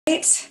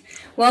right.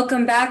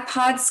 Welcome back,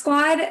 Pod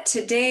Squad.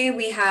 Today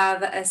we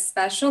have a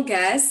special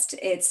guest.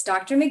 It's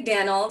Dr.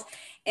 McDannald,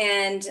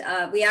 and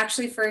we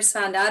actually first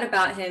found out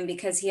about him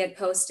because he had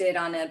posted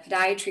on a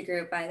podiatry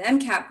group by the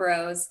MCAT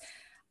Bros,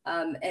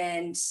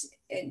 and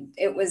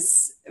it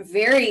was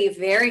very,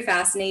 very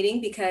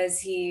fascinating because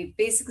he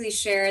basically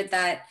shared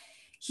that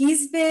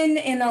he's been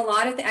in a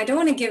lot of I don't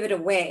want to give it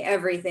away,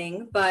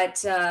 everything,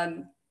 but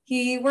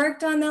he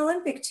worked on the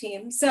Olympic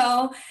team.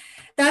 So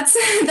that's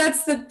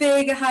the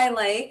big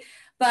highlight.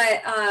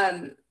 But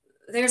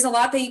there's a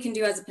lot that you can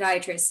do as a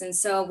podiatrist. And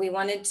so we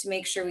wanted to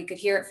make sure we could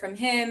hear it from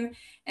him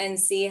and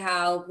see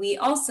how we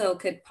also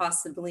could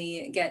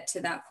possibly get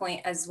to that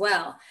point as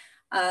well.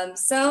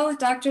 So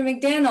Dr.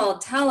 McDannald,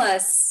 tell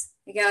us,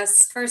 I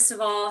guess, first of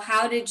all,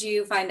 how did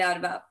you find out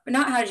about,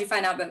 not how did you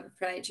find out about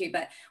podiatry,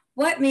 but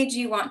what made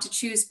you want to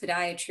choose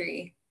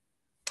podiatry?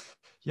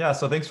 Yeah,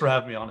 so thanks for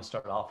having me on to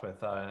start off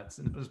with.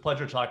 It was a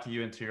pleasure to talk to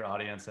you and to your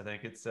audience. I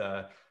think it's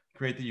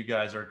great that you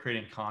guys are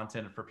creating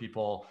content for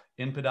people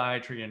in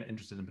podiatry and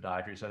interested in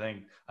podiatry. So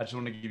I just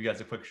want to give you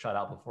guys a quick shout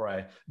out before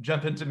I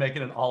jump into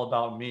making it all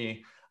about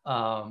me.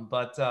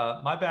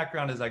 My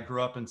background is I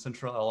grew up in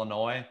Central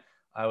Illinois.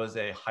 I was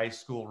a high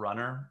school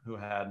runner who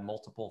had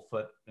multiple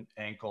foot and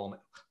ankle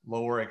and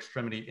lower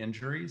extremity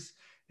injuries.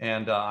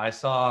 And I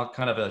saw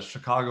kind of a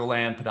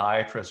Chicagoland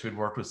podiatrist who'd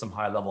worked with some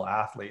high-level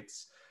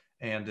athletes.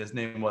 And his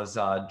name was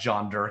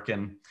John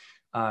Durkin.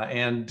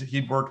 And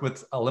he'd worked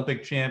with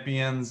Olympic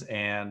champions.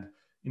 And,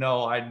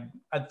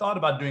 I'd thought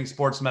about doing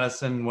sports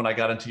medicine when I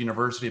got into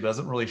university, but I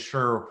wasn't really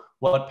sure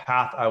what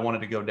path I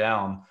wanted to go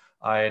down.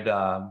 I'd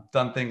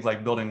done things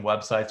like building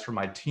websites for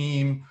my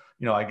team.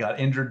 I got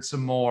injured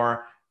some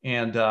more.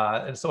 And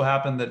it so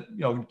happened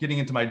that, getting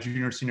into my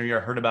junior, senior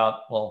year, I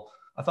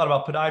thought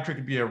about podiatry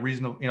could be a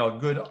reasonable, a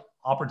good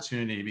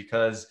opportunity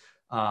because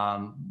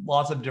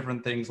lots of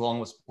different things along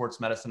with sports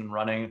medicine and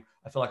running.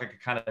 I feel like I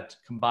could kind of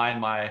combine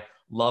my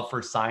love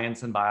for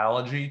science and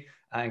biology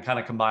and kind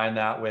of combine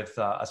that with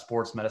a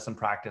sports medicine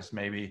practice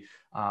maybe.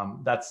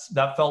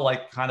 That felt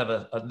like kind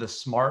of the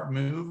smart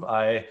move.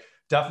 I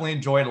definitely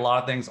enjoyed a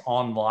lot of things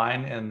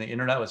online, and the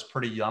internet was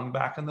pretty young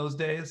back in those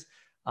days.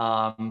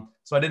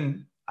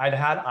 I'd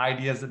had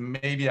ideas that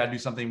maybe I'd do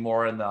something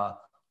more in the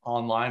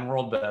online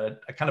world,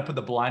 but I kind of put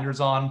the blinders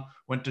on,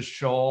 went to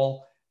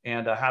Shoal,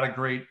 and had a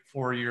great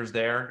 4 years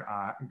there.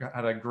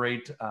 Had a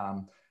great,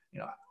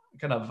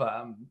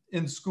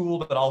 in school,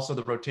 but also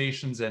the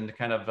rotations and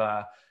kind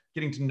of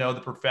getting to know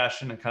the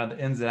profession and kind of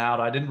the ins and outs.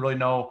 I didn't really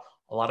know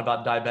a lot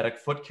about diabetic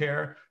foot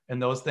care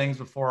and those things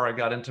before I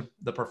got into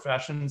the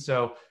profession.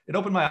 So it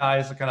opened my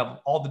eyes to kind of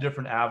all the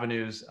different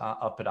avenues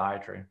of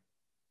podiatry.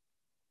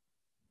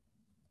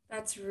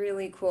 That's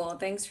really cool.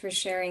 Thanks for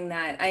sharing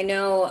that. I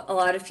know a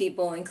lot of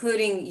people,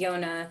 including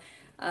Yona,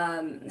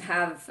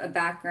 have a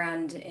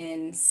background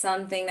in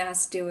something that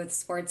has to do with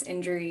sports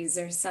injuries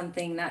or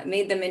something that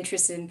made them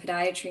interested in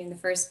podiatry in the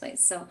first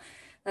place. So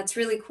that's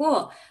really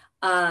cool.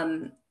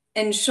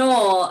 And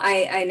Shoal,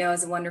 I know,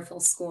 is a wonderful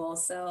school.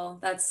 So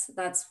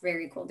that's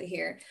very cool to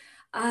hear.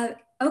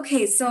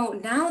 Okay, so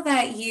now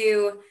that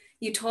you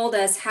told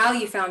us how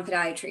you found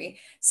podiatry,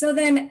 so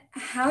then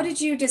how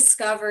did you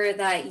discover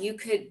that you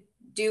could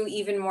do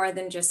even more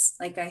than just,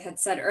 like I had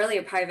said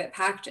earlier, private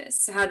practice?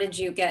 So how did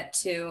you get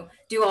to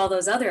do all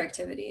those other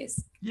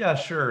activities? Yeah,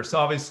 sure. So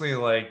obviously,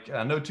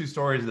 no two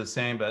stories are the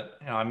same, but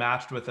I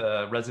matched with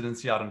a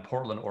residency out in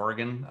Portland,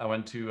 Oregon. I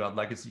went to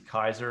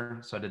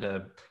𝙭𝙎𝙬. So I did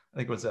it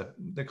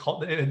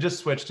had just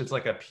switched. It's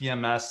like a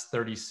PMS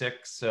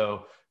 36.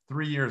 So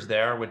 3 years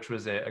there, which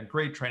was a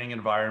great training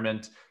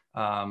environment.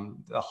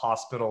 The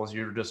hospitals,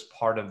 you're just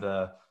part of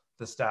the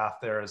staff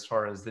there as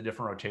far as the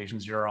different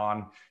rotations you're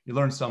on. You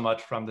learn so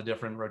much from the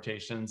different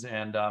rotations.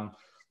 And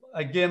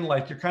again,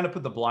 you're kind of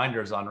put the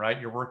blinders on, right?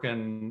 You're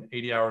working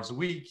 80 hours a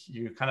week.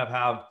 You kind of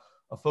have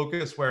a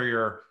focus where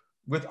you're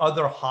with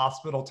other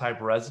hospital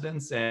type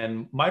residents.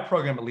 And my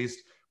program, at least,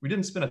 we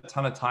didn't spend a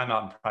ton of time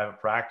out in private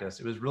practice.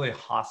 It was really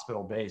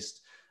hospital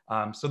based.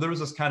 So there was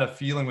this kind of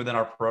feeling within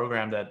our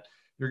program that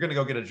you're going to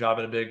go get a job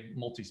at a big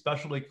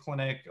multi-specialty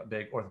clinic, a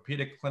big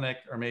orthopedic clinic,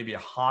 or maybe a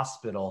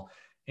hospital.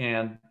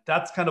 And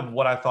that's kind of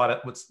what I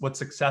thought what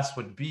success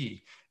would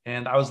be.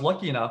 And I was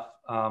lucky enough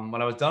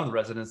when I was done with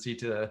residency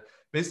to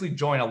basically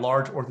join a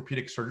large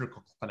orthopedic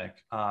surgical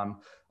clinic. I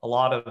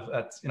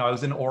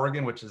was in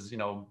Oregon, which is,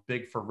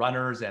 big for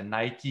runners and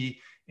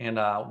Nike. And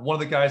one of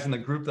the guys in the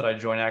group that I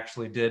joined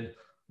actually did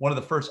one of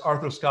the first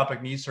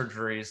arthroscopic knee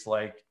surgeries,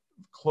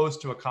 close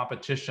to a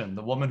competition.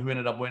 The woman who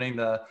ended up winning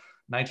the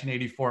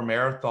 1984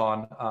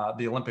 marathon,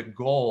 the Olympic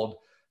gold,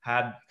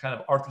 had kind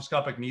of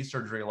arthroscopic knee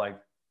surgery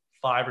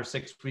 5 or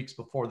 6 weeks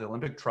before the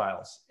Olympic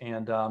trials.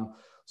 And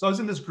so I was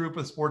in this group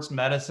with sports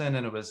medicine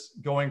and it was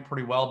going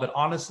pretty well. But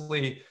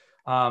honestly,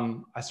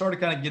 I started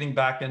kind of getting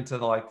back into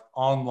the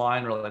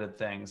online related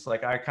things.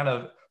 I kind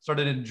of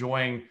started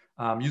enjoying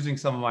using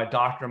some of my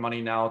doctor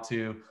money now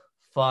to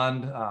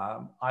fund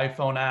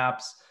iPhone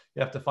apps. You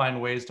have to find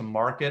ways to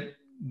market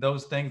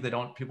those things.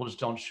 People just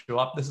don't show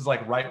up. This is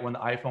right when the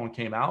iPhone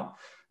came out.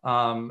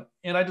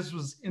 And I just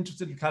was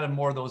interested in kind of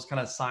more of those kind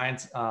of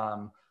science,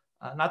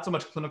 not so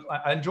much clinical.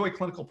 I enjoy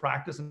clinical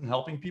practice and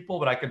helping people,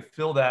 but I could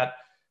feel that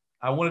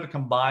I wanted to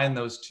combine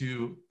those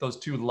two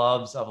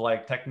loves of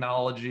like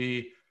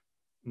technology,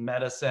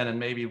 medicine, and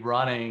maybe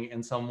running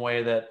in some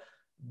way that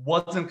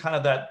wasn't kind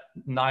of that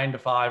 9 to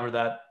 5 or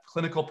that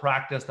clinical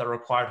practice that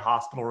required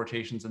hospital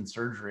rotations and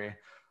surgery.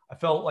 I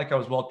felt like I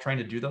was well trained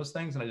to do those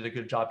things, and I did a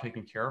good job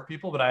taking care of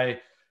people, but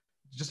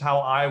just how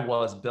I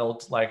was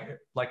built, like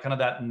kind of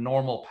that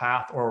normal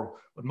path, or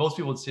what most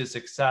people would see as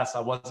success,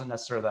 I wasn't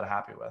necessarily that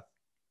happy with.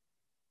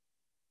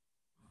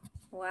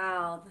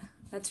 Wow,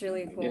 that's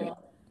really cool. Yeah.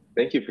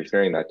 Thank you for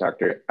sharing that,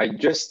 doctor.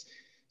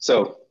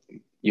 So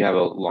you have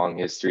a long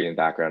history and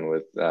background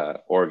with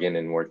Oregon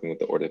and working with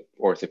the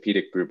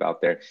orthopedic group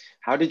out there.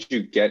 How did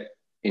you get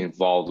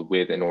involved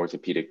with an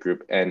orthopedic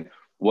group? And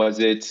was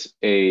it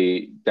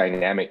a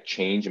dynamic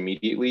change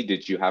immediately?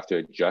 Did you have to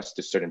adjust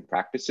to certain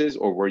practices,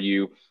 or were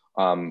you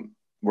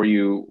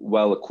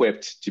well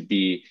equipped to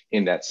be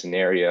in that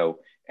scenario?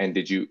 And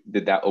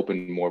did that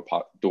open more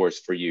doors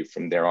for you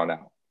from there on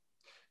out?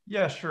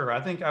 Yeah, sure.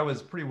 I think I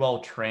was pretty well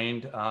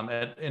trained.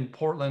 In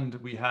Portland,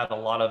 we had a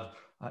lot of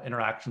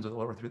interactions with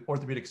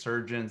orthopedic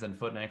surgeons and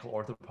foot and ankle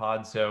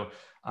orthopods. So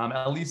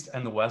at least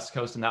in the West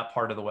Coast, in that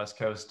part of the West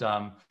Coast,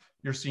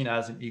 you're seen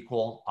as an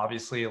equal.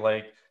 Obviously,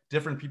 like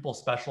different people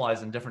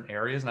specialize in different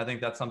areas. And I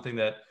think that's something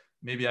that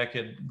maybe I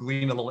could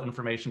glean a little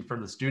information for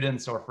the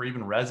students or for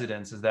even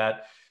residents, is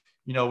that,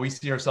 you know, we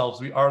see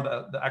ourselves, we are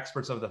the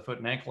experts of the foot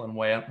and ankle in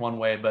one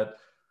way, but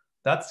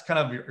that's kind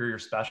of your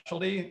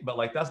specialty, but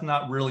like, that's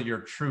not really your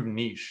true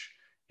niche.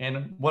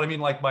 And what I mean,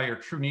 like by your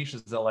true niche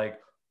is that like,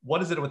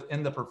 what is it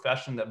within the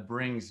profession that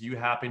brings you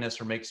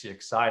happiness or makes you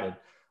excited?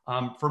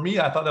 For me,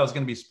 I thought that was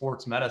going to be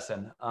sports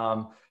medicine.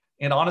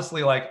 And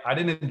honestly, like I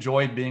didn't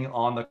enjoy being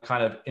on the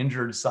kind of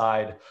injured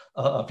side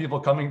of people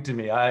coming to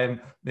me.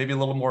 I'm maybe a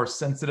little more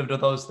sensitive to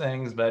those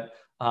things, but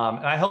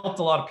and I helped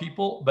a lot of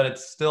people, but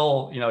it's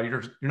still, you know,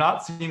 you're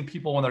not seeing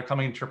people when they're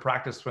coming into your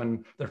practice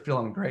when they're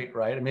feeling great,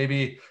 right? And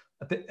maybe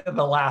at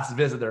the last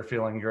visit they're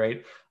feeling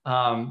great.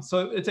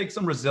 So it takes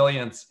some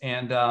resilience,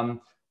 and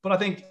but I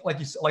think,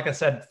 like I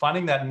said,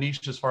 finding that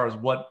niche as far as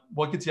what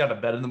gets you out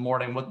of bed in the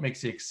morning, what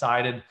makes you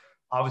excited.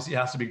 Obviously, it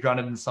has to be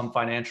grounded in some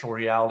financial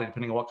reality,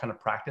 depending on what kind of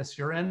practice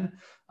you're in.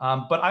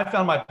 But I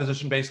found my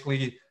position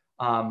basically, you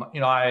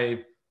know,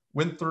 I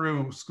went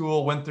through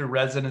school, went through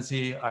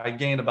residency. I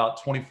gained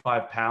about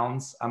 25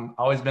 pounds. I've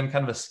always been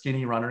kind of a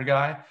skinny runner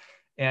guy.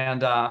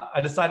 And I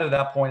decided at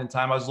that point in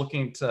time, I was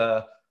looking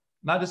to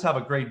not just have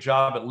a great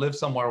job, but live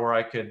somewhere where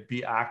I could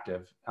be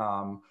active.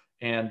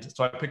 And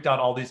so I picked out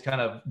all these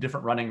kind of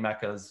different running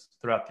meccas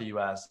throughout the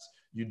US: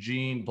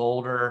 Eugene,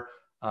 Boulder,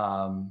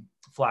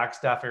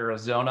 Flagstaff,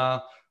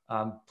 Arizona,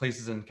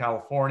 places in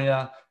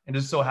California. And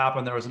just so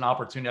happened there was an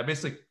opportunity.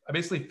 I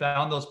basically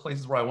found those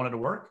places where I wanted to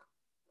work,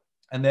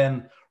 and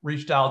then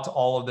reached out to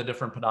all of the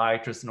different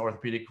podiatrists and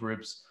orthopedic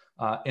groups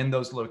in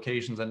those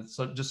locations. And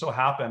so it just so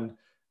happened,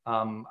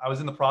 I was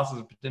in the process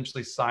of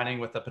potentially signing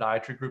with a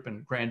podiatry group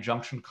in Grand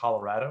Junction,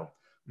 Colorado,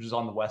 which is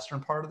on the western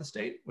part of the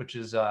state, which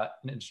is an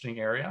interesting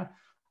area.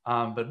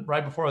 But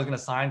right before I was going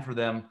to sign for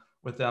them,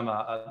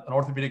 an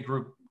orthopedic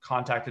group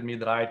contacted me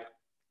that I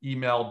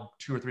emailed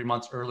 2 or 3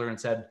 months earlier and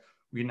said,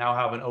 we now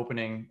have an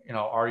opening, you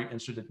know, are you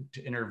interested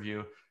to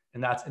interview?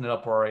 And that's ended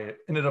up where I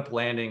ended up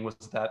landing, was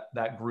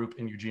that group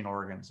in Eugene,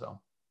 Oregon.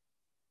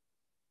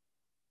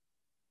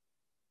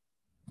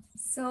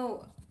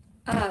 So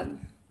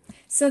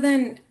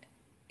then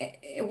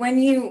when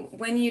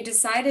you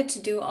decided to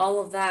do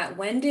all of that,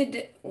 when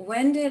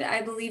did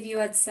I believe you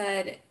had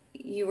said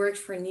you worked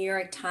for New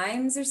York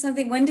Times or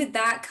something? When did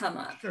that come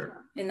up? Sure.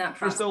 In that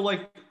process?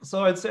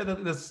 So I'd say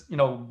that this, you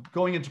know,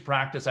 going into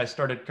practice, I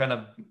started kind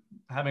of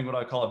having what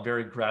I call a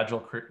very gradual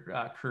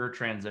career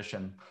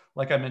transition.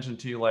 Like I mentioned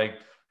to you, like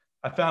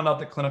I found out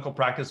that clinical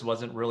practice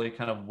wasn't really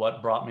kind of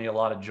what brought me a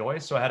lot of joy.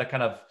 So I had to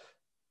kind of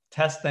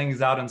test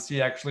things out and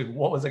see actually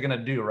what was I going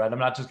to do, right? I'm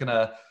not just going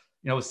to,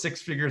 you know,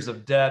 6 figures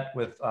of debt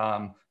with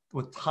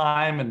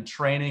time and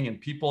training and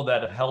people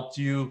that have helped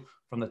you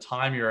from the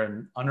time you're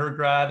in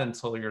undergrad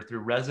until you're through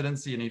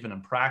residency and even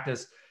in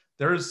practice.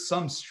 There's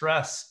some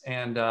stress,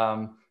 and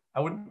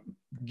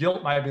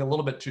guilt might be a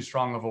little bit too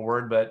strong of a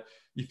word, but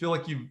you feel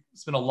like you've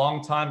spent a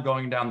long time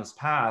going down this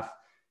path,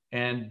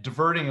 and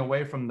diverting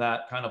away from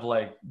that kind of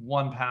like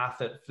one path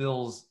that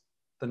feels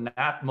the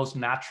most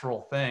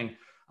natural thing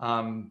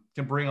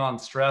can bring on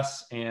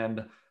stress.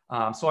 And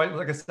so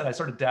like I said, I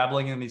started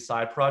dabbling in these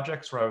side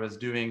projects where I was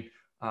doing,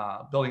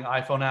 building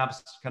iPhone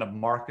apps, kind of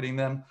marketing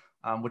them,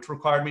 which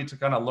required me to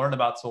kind of learn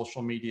about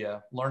social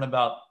media, learn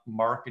about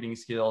marketing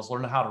skills,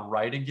 learn how to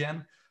write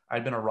again.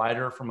 I'd been a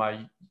writer for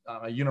my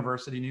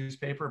university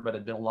newspaper, but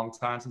it'd been a long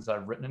time since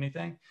I've written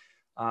anything.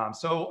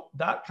 So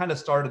that kind of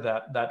started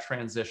that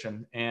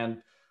transition.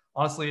 And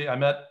honestly, I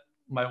met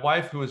my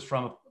wife, who is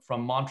from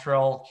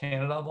Montreal,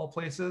 Canada, of all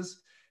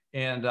places.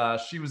 And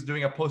she was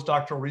doing a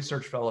postdoctoral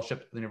research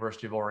fellowship at the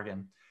University of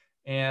Oregon.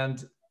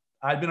 And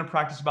I'd been in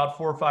practice about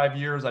 4 or 5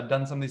 years. I'd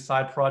done some of these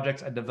side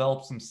projects. I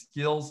developed some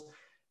skills.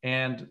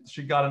 and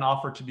she got an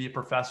offer to be a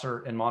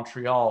professor in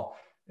Montreal.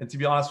 And to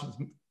be honest,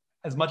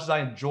 as much as I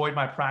enjoyed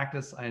my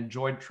practice, I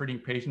enjoyed treating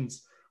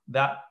patients,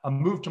 that a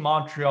move to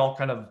Montreal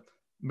kind of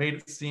made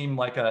it seem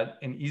like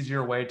an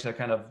easier way to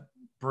kind of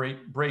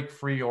break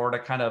free, or to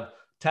kind of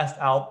test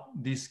out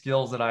these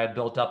skills that I had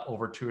built up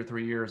over 2 or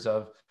 3 years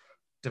of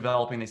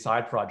developing these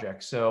side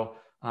projects. So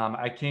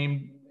I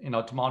came,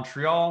 to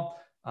Montreal.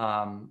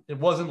 It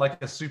wasn't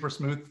like a super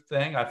smooth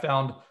thing. I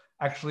found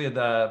actually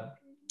the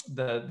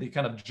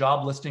kind of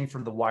job listing for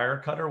the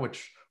Wirecutter,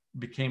 which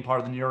became part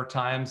of the New York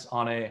Times,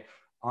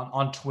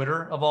 on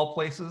Twitter of all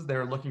places. They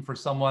were looking for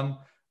someone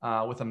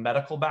with a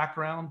medical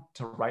background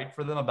to write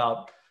for them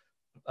about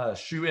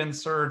shoe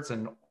inserts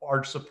and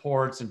arch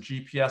supports and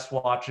GPS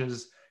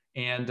watches.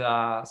 And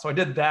so I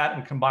did that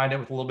and combined it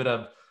with a little bit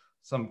of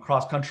some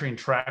cross-country and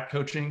track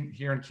coaching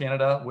here in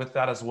Canada with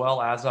that, as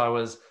well as I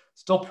was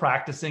still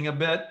practicing a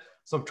bit.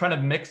 So trying to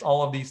mix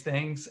all of these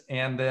things.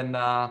 And then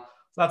so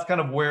that's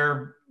kind of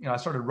where, I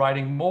started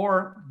writing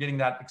more, getting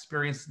that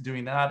experience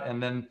doing that.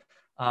 And then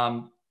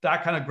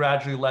that kind of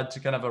gradually led to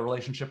kind of a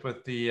relationship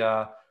with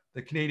the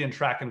Canadian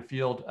Track and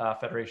Field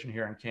Federation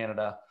here in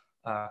Canada,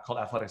 called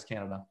Athletics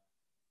Canada.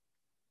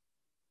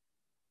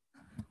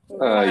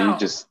 Wow.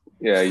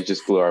 You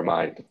just blew our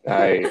mind.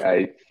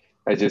 I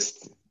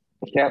just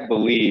can't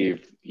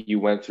believe you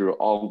went through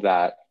all of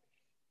that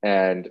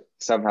and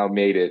somehow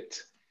made it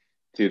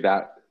to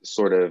that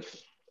sort of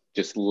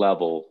just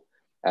level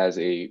as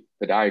a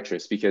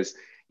podiatrist, because,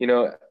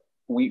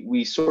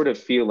 we sort of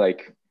feel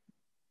like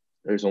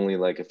there's only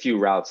like a few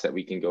routes that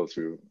we can go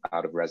through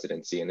out of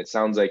residency. And it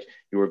sounds like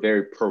you were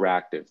very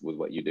proactive with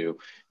what you do.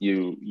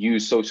 You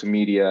use social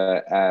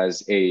media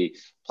as a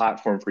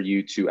platform for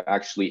you to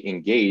actually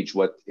engage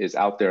what is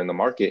out there in the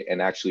market and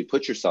actually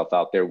put yourself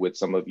out there with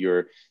some of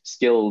your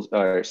skills,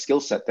 skill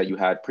set that you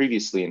had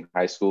previously in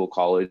high school,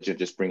 college, and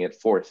just bring it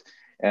forth.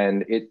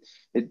 And it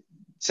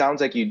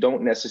sounds like you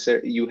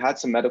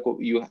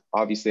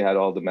obviously had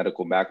all the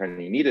medical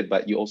background you needed,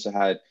 but you also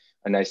had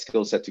a nice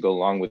skill set to go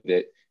along with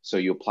it. So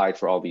you applied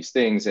for all these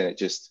things, and it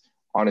just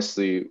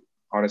honestly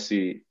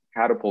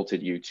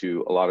catapulted you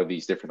to a lot of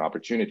these different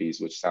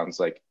opportunities, which sounds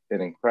like an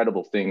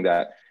incredible thing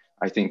that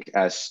I think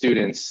as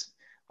students,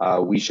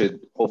 we should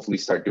hopefully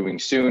start doing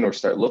soon, or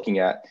start looking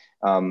at.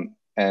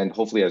 And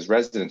hopefully as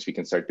residents, we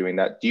can start doing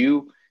that. Do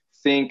you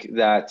think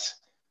that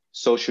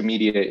social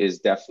media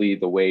is definitely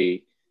the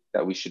way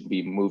that we should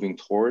be moving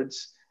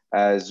towards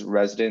as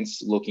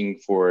residents, looking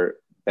for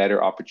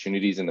better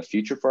opportunities in the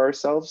future for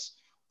ourselves?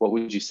 What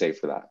would you say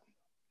for that?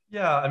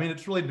 Yeah, I mean,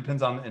 it really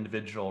depends on the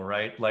individual,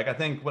 right? Like, I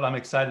think what I'm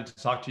excited to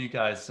talk to you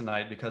guys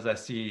tonight, because I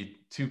see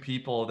two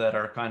people that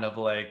are kind of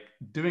like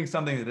doing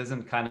something that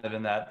isn't kind of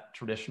in that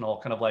traditional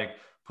kind of like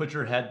put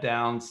your head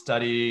down,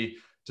 study,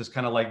 just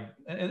kind of like,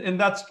 and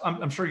that's,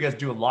 I'm sure you guys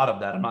do a lot of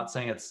that. I'm not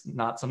saying it's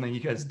not something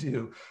you guys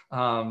do.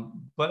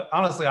 But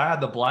honestly, I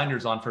had the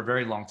blinders on for a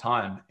very long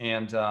time.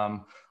 And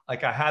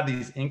like I had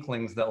these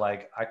inklings that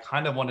like, I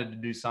kind of wanted to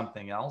do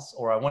something else,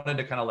 or I wanted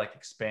to kind of like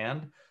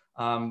expand.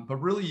 But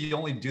really, you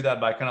only do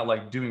that by kind of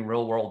like doing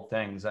real world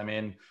things. I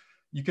mean,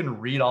 you can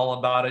read all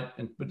about it,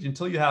 but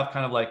until you have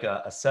kind of like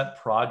a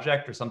set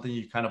project or something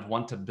you kind of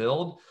want to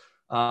build,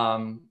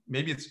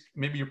 maybe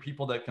you're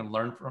people that can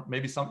learn from,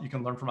 you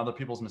can learn from other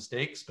people's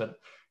mistakes. But,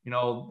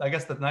 I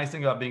guess the nice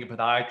thing about being a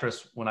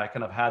podiatrist, when I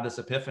kind of had this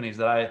epiphany, is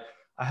that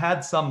I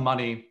had some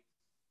money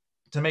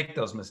to make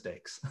those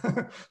mistakes,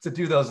 to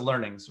do those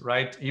learnings,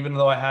 right? Even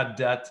though I had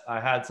debt, I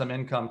had some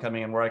income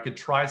coming in where I could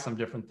try some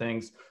different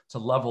things to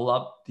level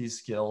up these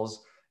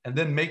skills and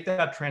then make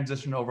that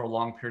transition over a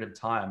long period of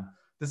time.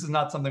 This is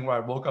not something where I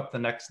woke up the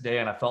next day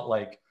and I felt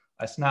like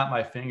I snapped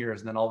my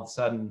fingers and then all of a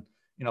sudden,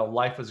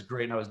 life was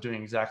great and I was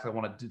doing exactly what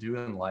I wanted to do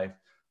in life.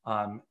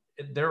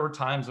 There were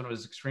times when it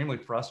was extremely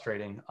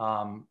frustrating.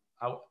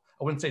 I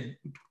wouldn't say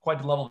quite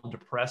the level of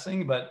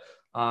depressing, but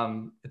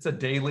it's a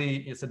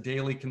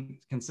daily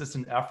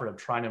consistent effort of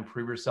trying to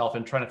improve yourself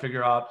and trying to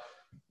figure out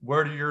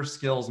where do your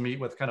skills meet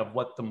with kind of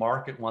what the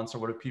market wants, or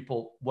what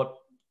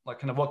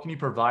can you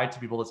provide to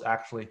people that's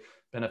actually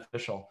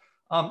beneficial.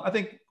 I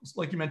think,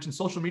 like you mentioned,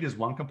 social media is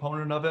one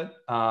component of it.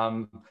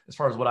 As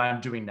far as what I'm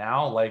doing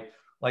now, like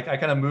I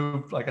kind of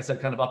moved, like I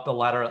said, kind of up the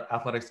ladder at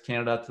Athletics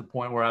Canada to the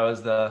point where I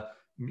was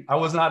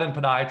not in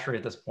podiatry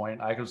at this point.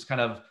 I was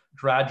kind of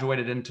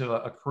graduated into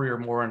a career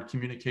more in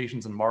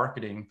communications and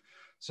marketing.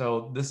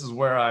 So this is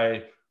where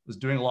I was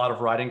doing a lot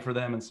of writing for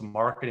them and some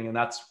marketing. And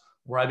that's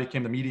where I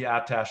became the media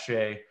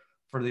attaché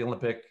for the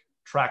Olympic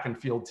track and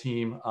field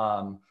team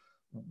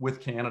with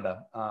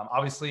Canada.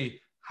 Obviously,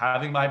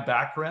 having my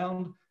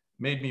background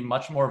made me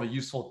much more of a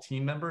useful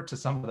team member to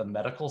some of the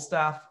medical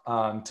staff,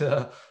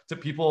 to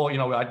people.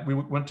 We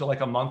went to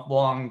like a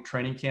month-long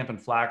training camp in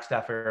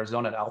Flagstaff,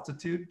 Arizona at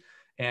altitude.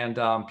 And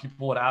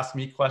people would ask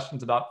me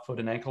questions about foot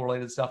and ankle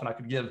related stuff, and I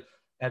could give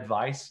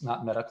advice,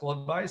 not medical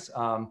advice.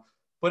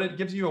 But it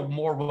gives you a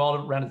more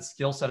well-rounded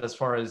skill set as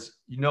far as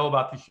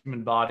about the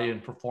human body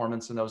and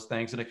performance and those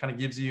things. And it kind of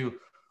gives you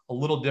a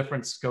little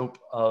different scope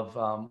of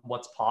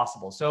what's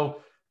possible.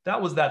 So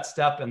that was that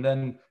step. And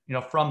then,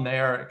 from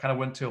there, it kind of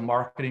went to a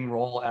marketing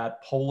role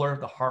at Polar,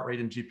 the heart rate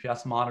and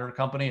GPS monitor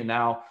company. And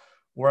now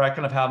where I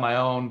kind of have my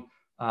own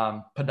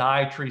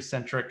podiatry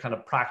centric kind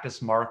of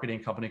practice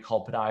marketing company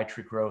called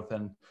Podiatry Growth.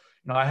 And,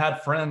 I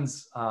had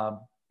friends from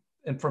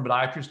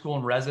podiatry school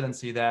and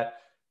residency that,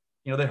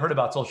 they heard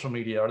about social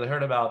media or they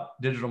heard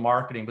about digital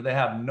marketing, but they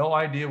have no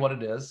idea what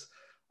it is.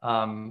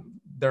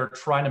 They're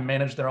trying to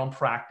manage their own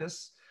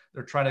practice.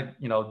 They're trying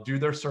to, do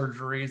their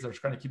surgeries. They're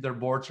trying to keep their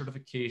board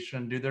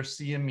certification, do their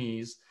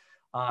CMEs,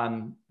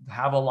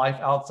 have a life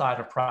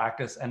outside of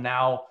practice. And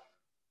now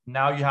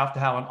you have to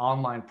have an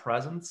online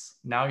presence.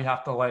 Now you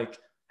have to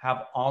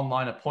have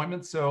online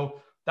appointments.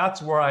 So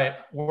that's where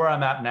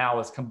I'm at now,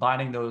 is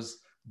combining those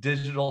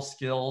digital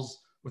skills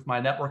with my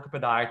network of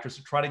podiatrists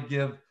to try to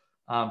give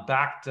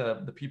back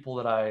to the people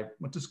that I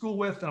went to school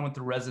with and I went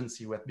to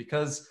residency with,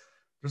 because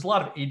there's a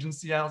lot of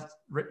agencies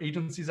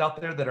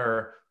out there that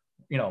are,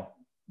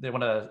 they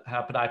want to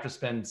have podiatrists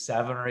spend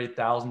 $7,000 or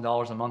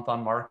 $8,000 a month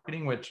on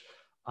marketing, which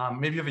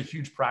maybe you have a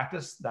huge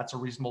practice, that's a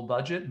reasonable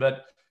budget.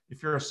 But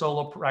if you're a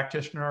solo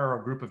practitioner or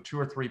a group of 2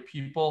 or 3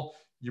 people,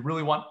 you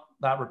really want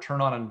that return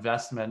on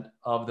investment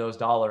of those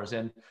dollars.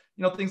 And,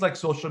 things like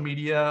social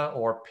media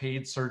or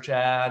paid search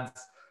ads,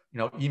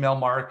 email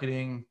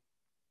marketing,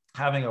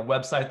 having a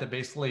website that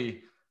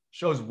basically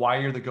shows why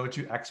you're the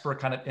go-to expert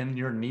kind of in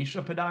your niche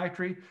of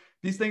podiatry.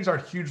 These things are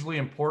hugely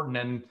important.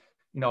 And,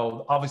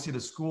 obviously the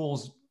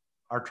schools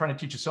are trying to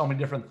teach you so many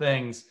different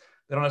things.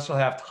 They don't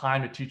necessarily have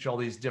time to teach you all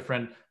these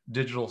different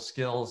digital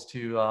skills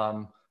to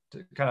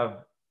kind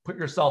of put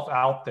yourself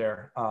out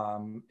there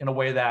in a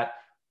way that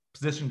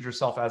positions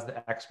yourself as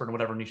the expert in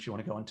whatever niche you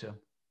want to go into.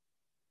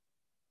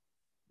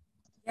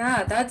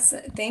 Yeah,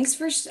 thanks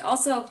for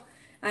also,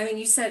 I mean,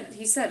 you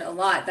said a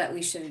lot that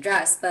we should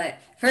address, but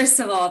first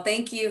of all,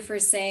 thank you for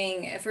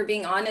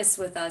being honest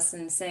with us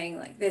and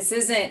saying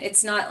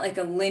it's not like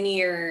a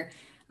linear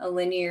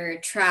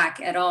track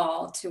at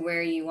all to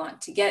where you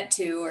want to get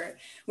to or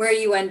where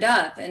you end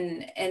up.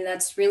 And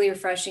that's really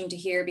refreshing to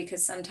hear,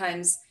 because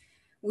sometimes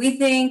we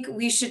think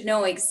we should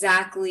know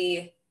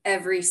exactly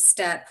every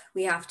step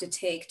we have to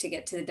take to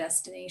get to the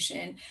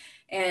destination.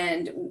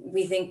 And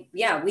we think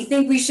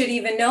we should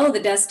even know the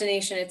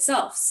destination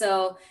itself.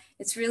 So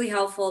it's really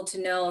helpful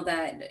to know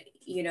that,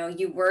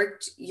 you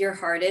worked your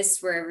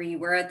hardest wherever you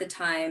were at the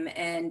time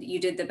and you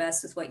did the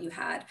best with what you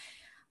had.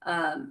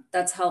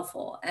 That's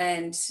helpful.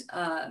 And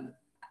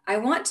I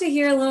want to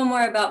hear a little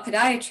more about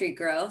Podiatry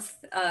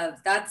Growth.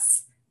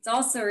 It's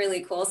also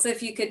really cool. So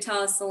if you could tell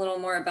us a little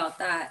more about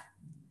that,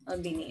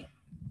 that'd be neat.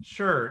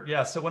 Sure.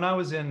 Yeah. So when I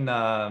was when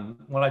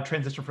I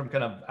transitioned from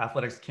kind of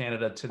Athletics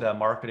Canada to the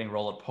marketing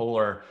role at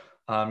Polar,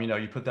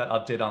 you put that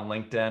update on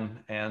LinkedIn,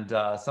 and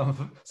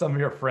some of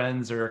your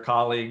friends or your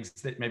colleagues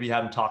that maybe you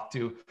hadn't talked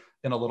to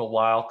in a little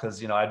while,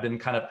 because, I'd been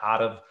kind of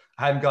I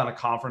hadn't gone to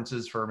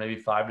conferences for maybe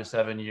 5 to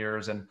 7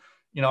 years. And,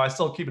 I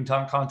still keep in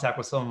contact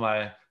with some of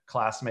my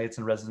classmates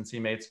and residency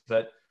mates,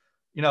 but,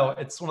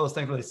 it's one of those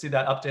things where they see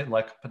that update and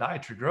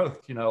Podiatry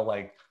Growth,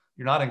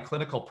 you're not in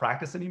clinical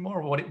practice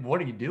anymore.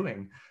 What are you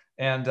doing?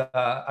 And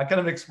I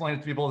kind of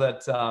explained to people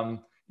that,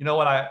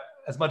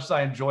 as much as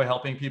I enjoy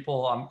helping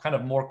people, I'm kind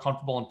of more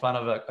comfortable in front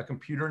of a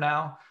computer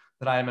now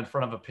than I am in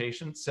front of a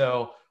patient.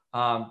 So,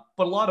 but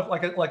a lot of,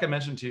 like I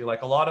mentioned to you,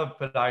 a lot of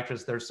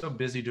podiatrists, they're so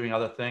busy doing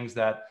other things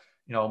that,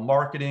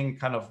 marketing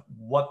kind of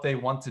what they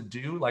want to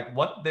do,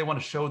 what they want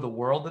to show the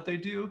world that they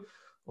do.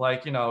 I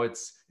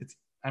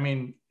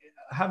mean,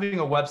 having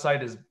a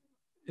website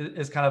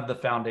is kind of the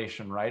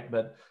foundation, right?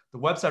 But the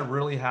website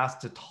really has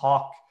to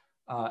talk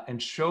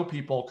and show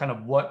people kind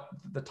of what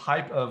the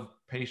type of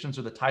patients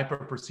or the type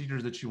of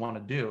procedures that you want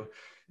to do.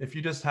 If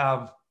you just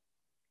have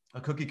a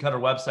cookie cutter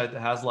website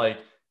that has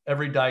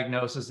every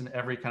diagnosis and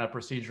every kind of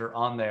procedure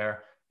on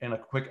there and a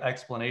quick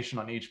explanation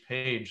on each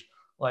page,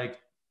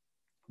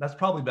 that's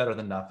probably better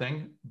than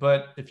nothing.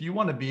 But if you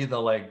want to be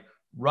the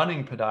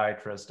running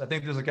podiatrist, I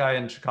think there's a guy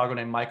in Chicago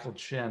named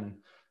𝙂𝙗𝙗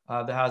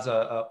that has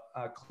a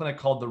clinic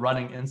called the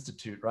Running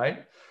Institute,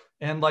 right?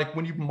 And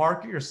when you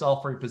market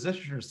yourself or you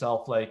position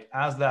yourself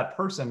as that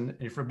person,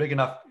 if you're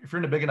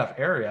in a big enough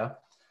area,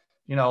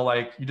 you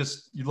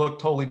look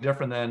totally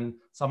different than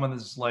someone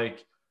that's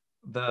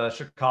the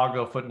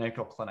Chicago Foot and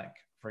Ankle Clinic,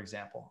 for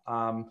example.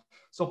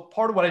 So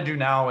part of what I do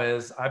now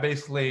is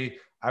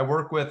I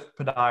work with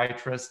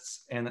podiatrists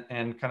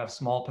and kind of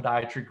small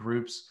podiatry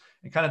groups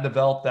and kind of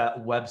develop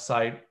that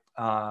website,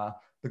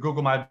 the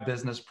Google My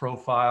Business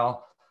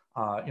profile,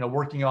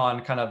 working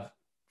on kind of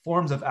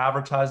forms of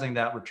advertising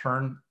that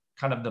return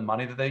kind of the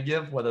money that they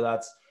give, whether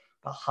that's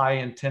the high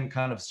intent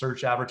kind of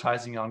search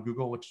advertising on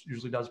Google, which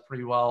usually does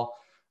pretty well.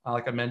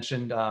 Like I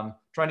mentioned,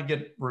 trying to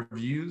get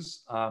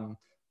reviews.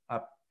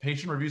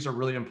 Patient reviews are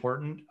really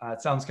important.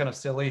 It sounds kind of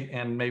silly,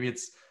 and maybe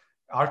it's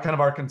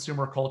our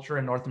consumer culture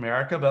in North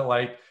America, but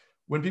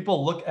when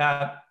people look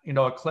at,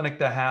 a clinic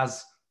that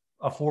has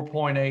a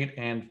 4.8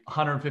 and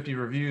 150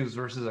 reviews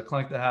versus a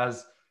clinic that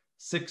has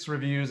 6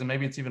 reviews and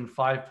maybe it's even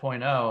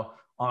 5.0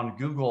 on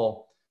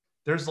Google,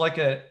 there's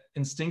a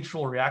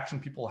instinctual reaction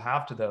people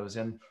have to those.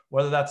 And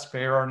whether that's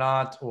fair or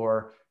not,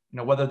 or,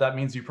 whether that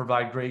means you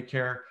provide great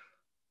care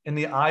in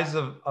the eyes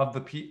of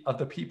the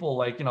people.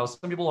 Like,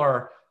 some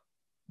people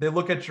they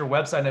look at your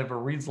website and if it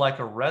reads like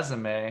a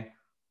resume,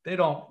 they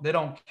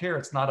don't care.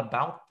 It's not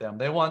about them.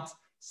 They want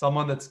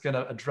someone that's going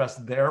to address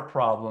their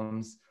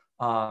problems.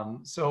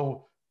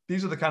 So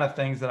these are the kind of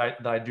things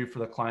that I do for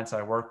the clients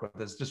I work with,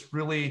 is just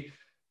really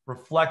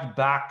reflect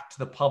back to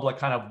the public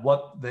kind of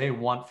what they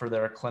want for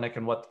their clinic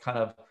and what kind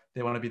of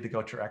they want to be the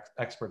go-to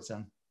experts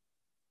in.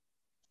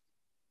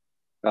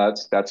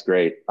 That's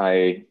great.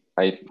 I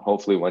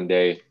hopefully one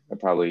day I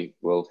probably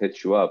will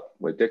hit you up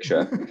with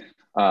𝙤𝙤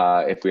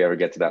if we ever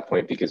get to that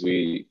point, because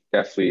we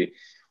definitely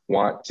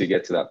want to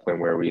get to that point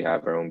where we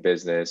have our own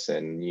business.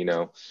 And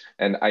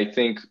and I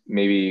think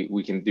maybe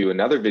we can do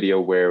another video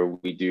where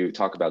we do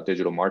talk about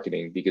digital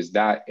marketing, because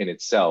that in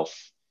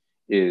itself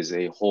is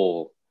a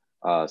whole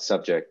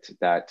subject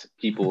that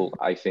people,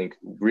 I think,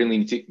 really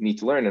need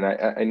to learn. And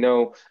I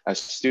know as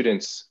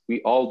students,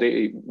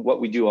 what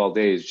we do all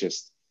day is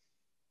just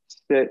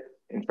sit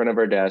in front of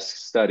our desk,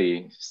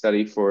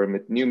 study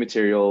for new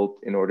material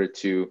in order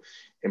to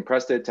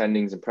impress the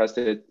attendings, impress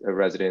the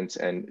residents,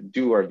 and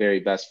do our very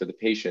best for the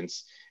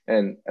patients.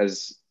 And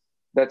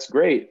that's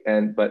great.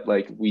 But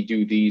like, we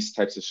do these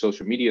types of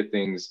social media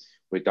things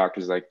with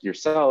doctors like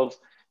yourself,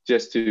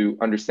 just to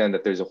understand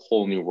that there's a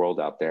whole new world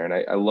out there. And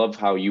I love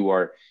how you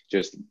are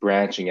just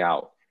branching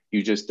out.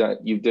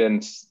 You've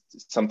done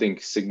something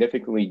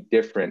significantly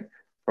different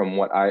from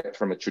what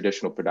from a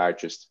traditional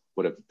podiatrist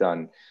would have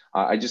done.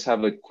 I just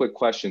have a quick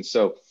question.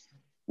 So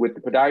with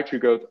the Podiatry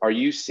Growth, are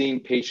you seeing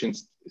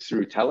patients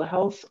through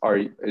telehealth? Or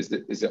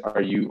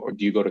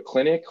do you go to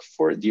clinic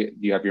for it? Do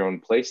you have your own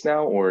place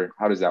now, or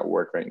how does that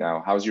work right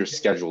now? How's your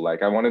schedule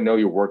like? I want to know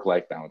your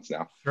work-life balance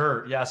now.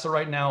 Sure. Yeah. So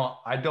right now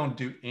I don't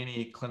do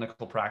any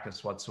clinical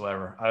practice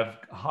whatsoever. I've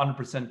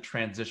 100%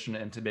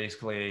 transitioned into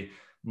basically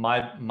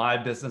my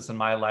business, and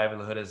my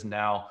livelihood is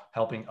now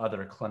helping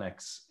other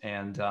clinics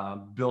and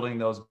building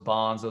those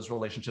bonds, those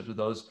relationships with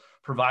those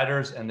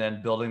providers, and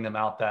then building them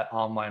out that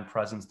online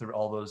presence through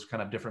all those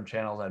kind of different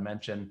channels I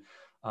mentioned.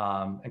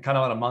 And kind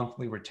of on a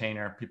monthly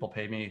retainer, people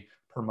pay me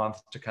per month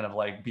to kind of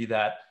like be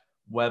that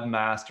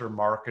webmaster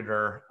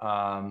marketer,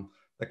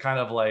 the kind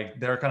of like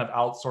their kind of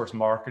outsourced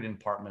marketing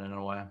department in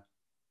a way.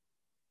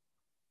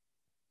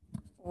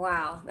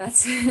 Wow,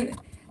 that's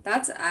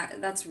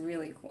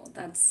really cool.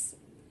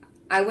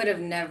 I would have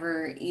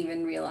never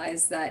even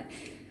realized that.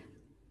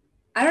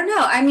 I don't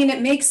know. I mean,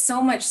 it makes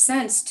so much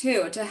sense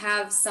too, to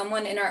have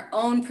someone in our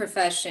own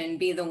profession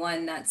be the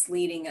one that's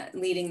leading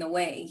the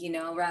way,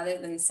 rather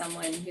than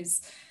someone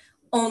who's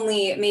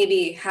only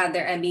maybe had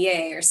their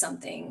MBA or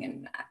something.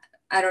 And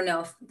I don't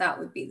know if that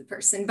would be the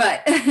person,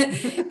 but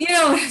you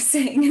know what I'm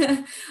saying?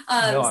 No,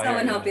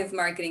 someone helping with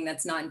marketing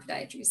that's not in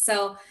podiatry.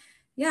 So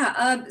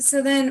yeah.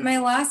 So then my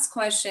last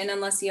question,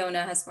 unless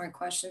Yona has more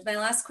questions, my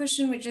last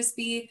question would just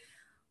be,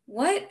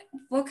 what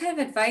kind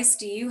of advice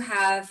do you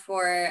have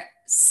for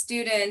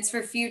students,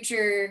 for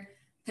future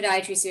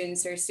podiatry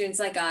students or students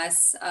like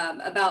us,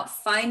 about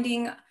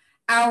finding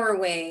our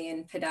way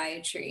in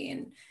podiatry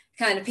and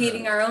kind of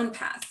paving our own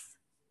path?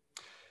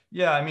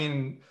 Yeah, I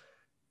mean,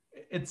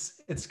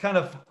 it's kind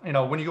of,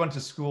 when you go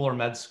into school or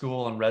med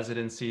school and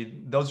residency,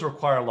 those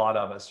require a lot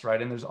of us,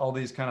 right? And there's all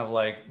these kind of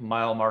like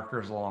mile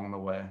markers along the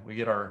way. We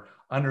get our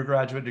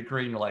undergraduate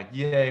degree and you're like,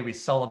 yay, we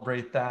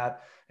celebrate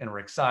that and we're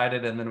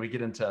excited. And then we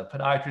get into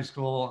podiatry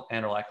school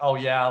and we're like, oh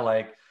yeah,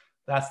 like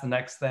that's the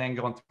next thing,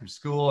 going through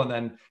school, and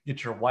then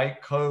get your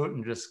white coat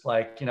and just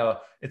like,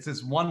 it's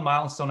this one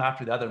milestone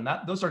after the other. And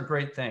those are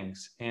great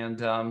things. And,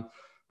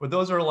 but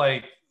those are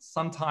like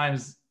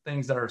sometimes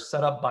things that are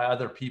set up by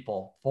other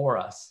people for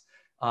us.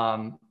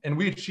 And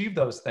we achieve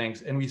those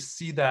things and we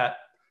see that,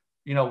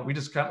 we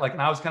just kind of like,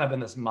 and I was kind of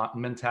in this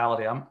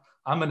mentality,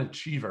 I'm an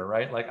achiever,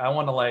 right? Like I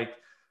want to like,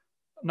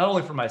 not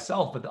only for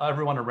myself, but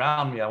everyone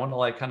around me, I want to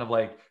like kind of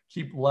like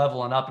keep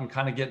leveling up and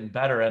kind of getting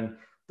better. And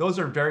those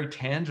are very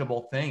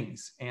tangible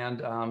things.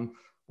 And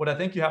what I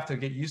think you have to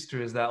get used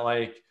to is that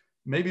like,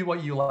 maybe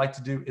what you like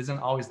to do isn't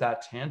always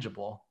that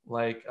tangible.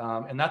 Like,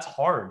 and that's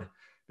hard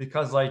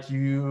because like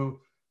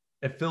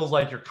it feels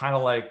like you're kind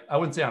of like, I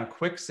wouldn't say on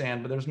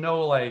quicksand, but there's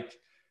no like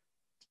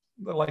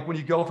when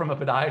you go from a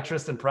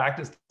podiatrist in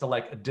practice to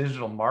like a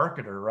digital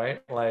marketer,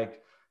 right?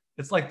 Like,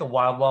 it's like the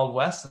wild, wild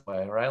west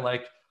way, right?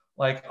 Like,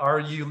 are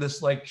you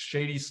this like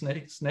shady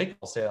snake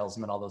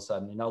salesman all of a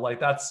sudden? Like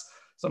that's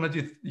sometimes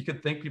you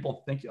could think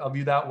people think of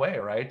you that way,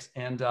 right?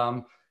 And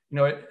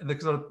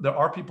because there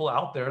are people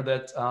out there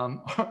that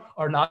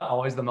are not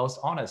always the most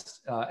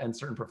honest in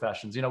certain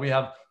professions. We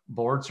have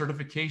board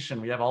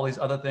certification, we have all these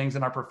other things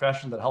in our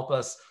profession that help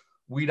us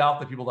weed out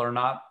the people that are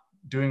not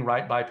doing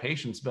right by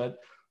patients, but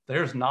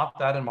there's not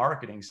that in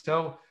marketing.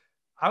 So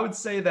I would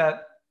say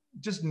that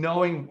just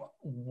knowing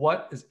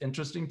what is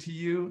interesting to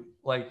you,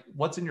 like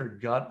what's in your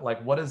gut,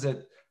 like what is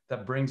it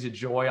that brings you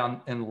joy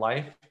in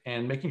life,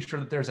 and making sure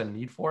that there's a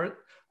need for it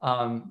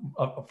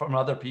from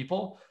other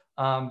people.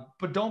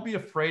 But don't be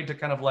afraid to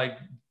kind of like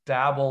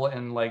dabble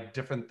in like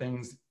different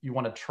things you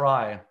want to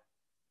try.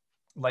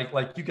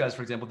 like you guys,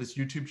 for example, this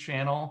YouTube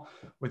channel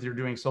with you're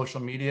doing social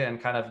media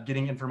and kind of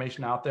getting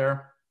information out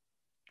there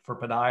for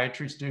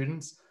podiatry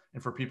students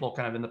and for people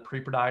kind of in the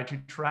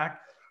pre-podiatry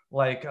track,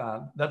 like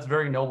that's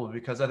very noble,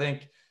 because I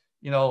think,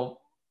 you know,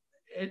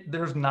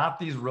 there's not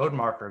these road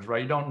markers,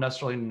 right? You don't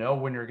necessarily know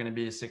when you're going to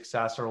be a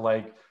success, or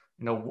like,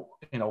 you know,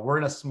 we're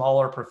in a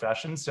smaller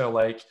profession. So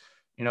like,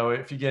 you know,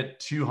 if you get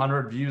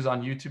 200 views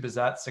on YouTube, is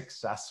that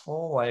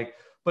successful? Like,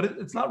 but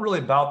it's not really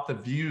about the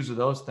views or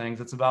those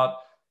things. It's about,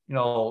 you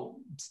know,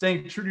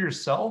 staying true to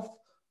yourself,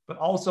 but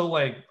also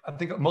like, I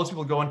think most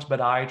people go into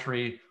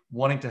podiatry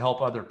wanting to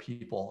help other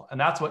people.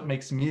 And that's what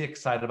makes me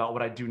excited about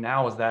what I do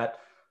now, is that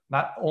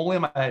not only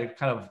am I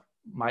kind of,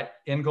 my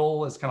end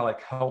goal is kind of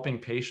like helping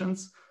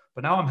patients,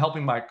 but now I'm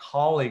helping my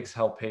colleagues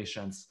help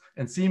patients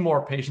and see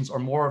more patients, or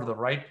more of the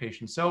right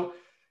patients. So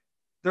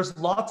there's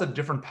lots of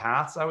different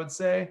paths, I would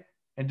say,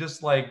 and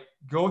just like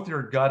go with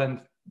your gut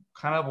and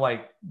kind of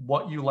like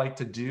what you like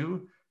to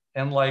do,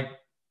 and like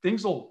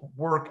things will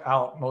work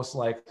out most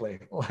likely.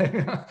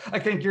 Like, I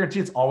can't guarantee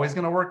it's always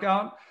going to work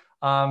out,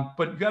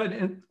 but you got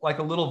like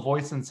a little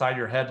voice inside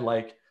your head,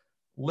 like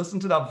listen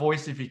to that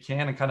voice if you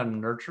can and kind of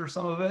nurture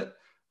some of it.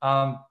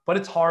 But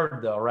it's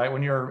hard though, right?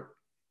 When you're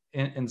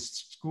in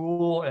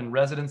school and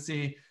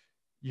residency,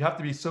 you have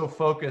to be so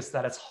focused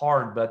that it's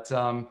hard, but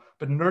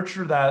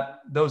nurture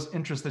those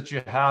interests that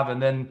you have.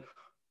 And then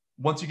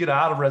once you get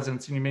out of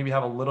residency and you maybe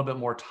have a little bit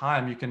more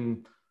time, you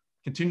can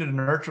continue to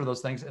nurture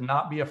those things and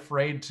not be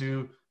afraid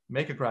to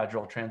make a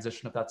gradual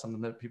transition if that's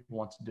something that people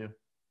want to do.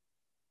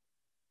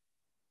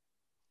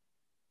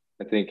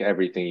 I think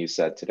everything you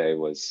said today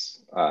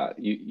was,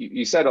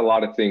 you said a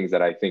lot of things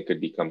that I think could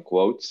become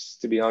quotes,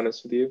 to be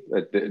honest with you.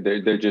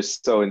 They're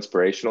just so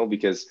inspirational,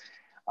 because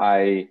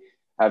I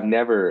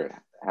never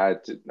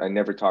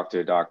talked to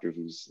a doctor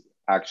who's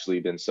actually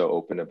been so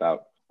open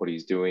about what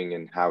he's doing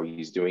and how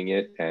he's doing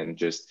it, and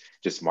just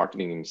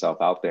marketing himself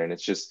out there. And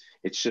it's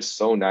just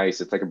so nice.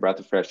 It's like a breath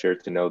of fresh air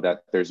to know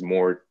that there's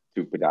more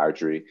to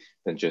podiatry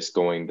than just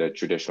going the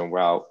traditional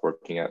route,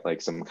 working at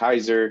like some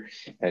Kaiser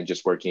and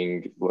just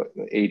working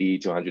 80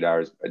 to 100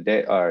 hours a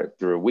day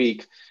through a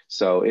week.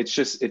 So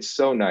it's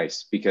so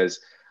nice,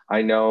 because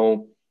I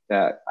know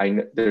that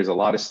there's a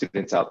lot of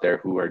students out there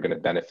who are going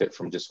to benefit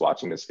from just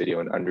watching this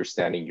video and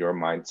understanding your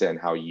mindset and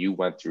how you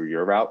went through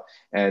your route.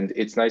 And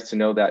it's nice to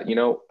know that, you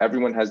know,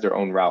 everyone has their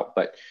own route,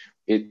 but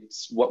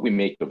it's what we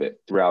make of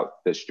it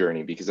throughout this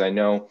journey. Because I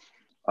know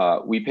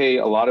we pay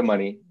a lot of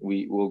money,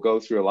 we will go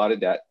through a lot of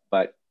debt,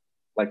 but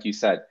like you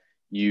said,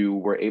 you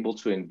were able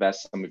to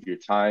invest some of your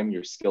time,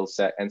 your skill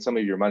set, and some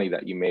of your money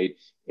that you made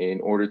in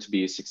order to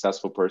be a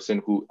successful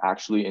person who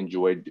actually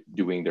enjoyed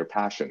doing their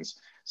passions.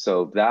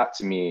 So that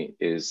to me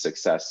is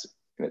success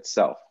in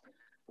itself.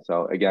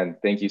 So again,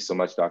 thank you so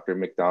much, Dr.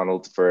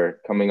 McDannald,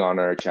 for coming on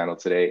our channel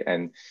today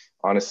and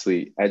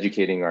honestly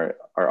educating our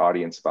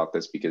audience about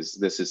this, because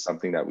this is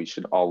something that we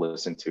should all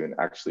listen to and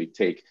actually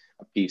take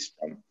a piece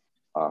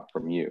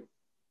from you.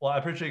 Well, I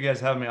appreciate you guys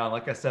having me on.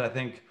 Like I said, I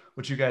think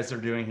what you guys are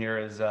doing here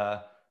is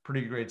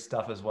pretty great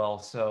stuff as well.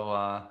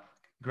 So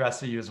congrats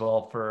to you as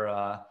well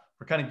for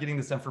kind of getting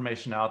this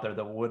information out there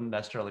that wouldn't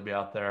necessarily be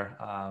out there.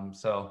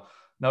 So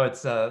no,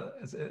 it's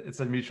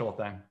a mutual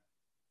thing.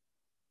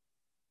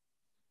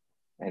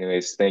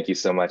 Anyways, thank you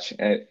so much.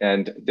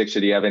 And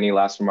Diksha, do you have any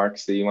last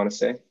remarks that you want to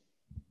say?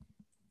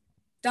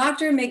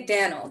 Dr.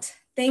 McDannald,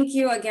 thank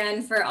you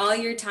again for all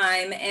your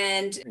time,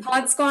 and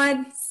Pod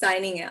Squad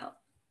signing out.